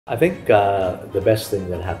I think the best thing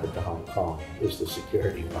that happened to Hong Kong is the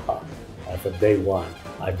security law. From day one,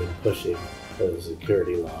 I've been pushing for the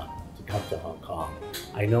security law to come to Hong Kong.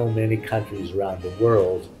 I know many countries around the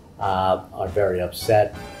world are very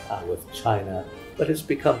upset with China, but it's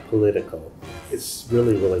become political. It's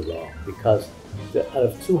really, really wrong because out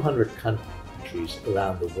of 200 countries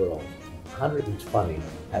around the world, 120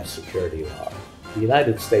 have security laws. The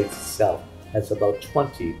United States itself has about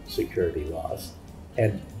 20 security laws.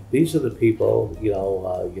 And these are the people,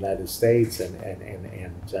 United States and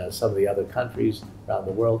some of the other countries around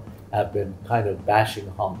the world have been kind of bashing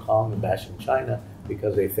Hong Kong and bashing China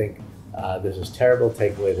because they think this is terrible,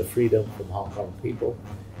 take away the freedom from Hong Kong people.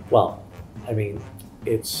 Well, I mean,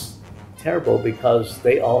 it's terrible because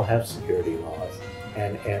they all have security laws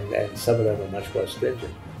and some of them are much more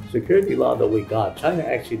stringent. Security law that we got, China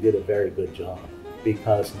actually did a very good job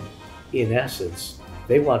because in essence,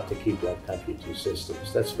 they want to keep one country, two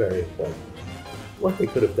systems. That's very important. What they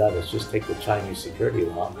could have done is just take the Chinese security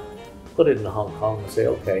law, put it in Hong Kong and say,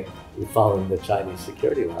 okay, we're following the Chinese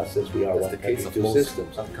security law since we are one country, two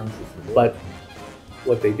systems. But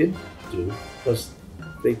what they didn't do was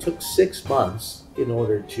they took 6 months in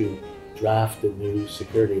order to draft a new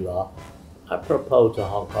security law apropos to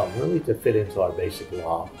Hong Kong, really to fit into our basic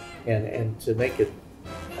law and to make it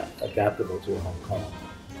adaptable to Hong Kong.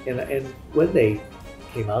 And when they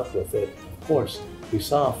came out with it, of course, we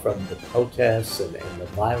saw from the protests and the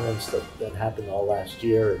violence that happened all last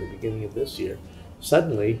year and the beginning of this year,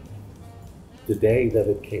 suddenly, the day that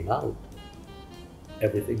it came out,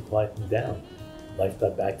 everything quietened down. Life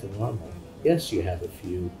got back to normal. Yes, you have a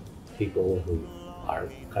few people who are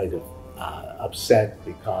kind of upset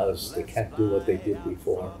because they can't do what they did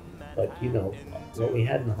before. But what we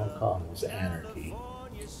had in Hong Kong was anarchy.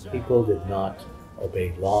 People did not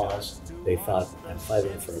obey laws. They thought, I'm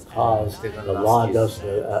fighting for a cause. The law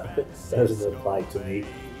doesn't apply to me.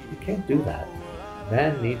 You can't do that.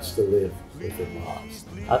 Man needs to live within laws.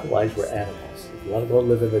 Otherwise, we're animals. If you want to go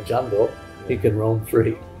live in the jungle, you can roam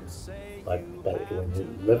free. But when you're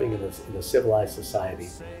living in a civilized society,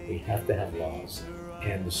 we have to have laws.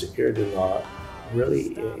 And the security law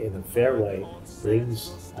really, in a fair way,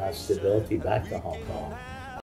 brings stability back to Hong Kong.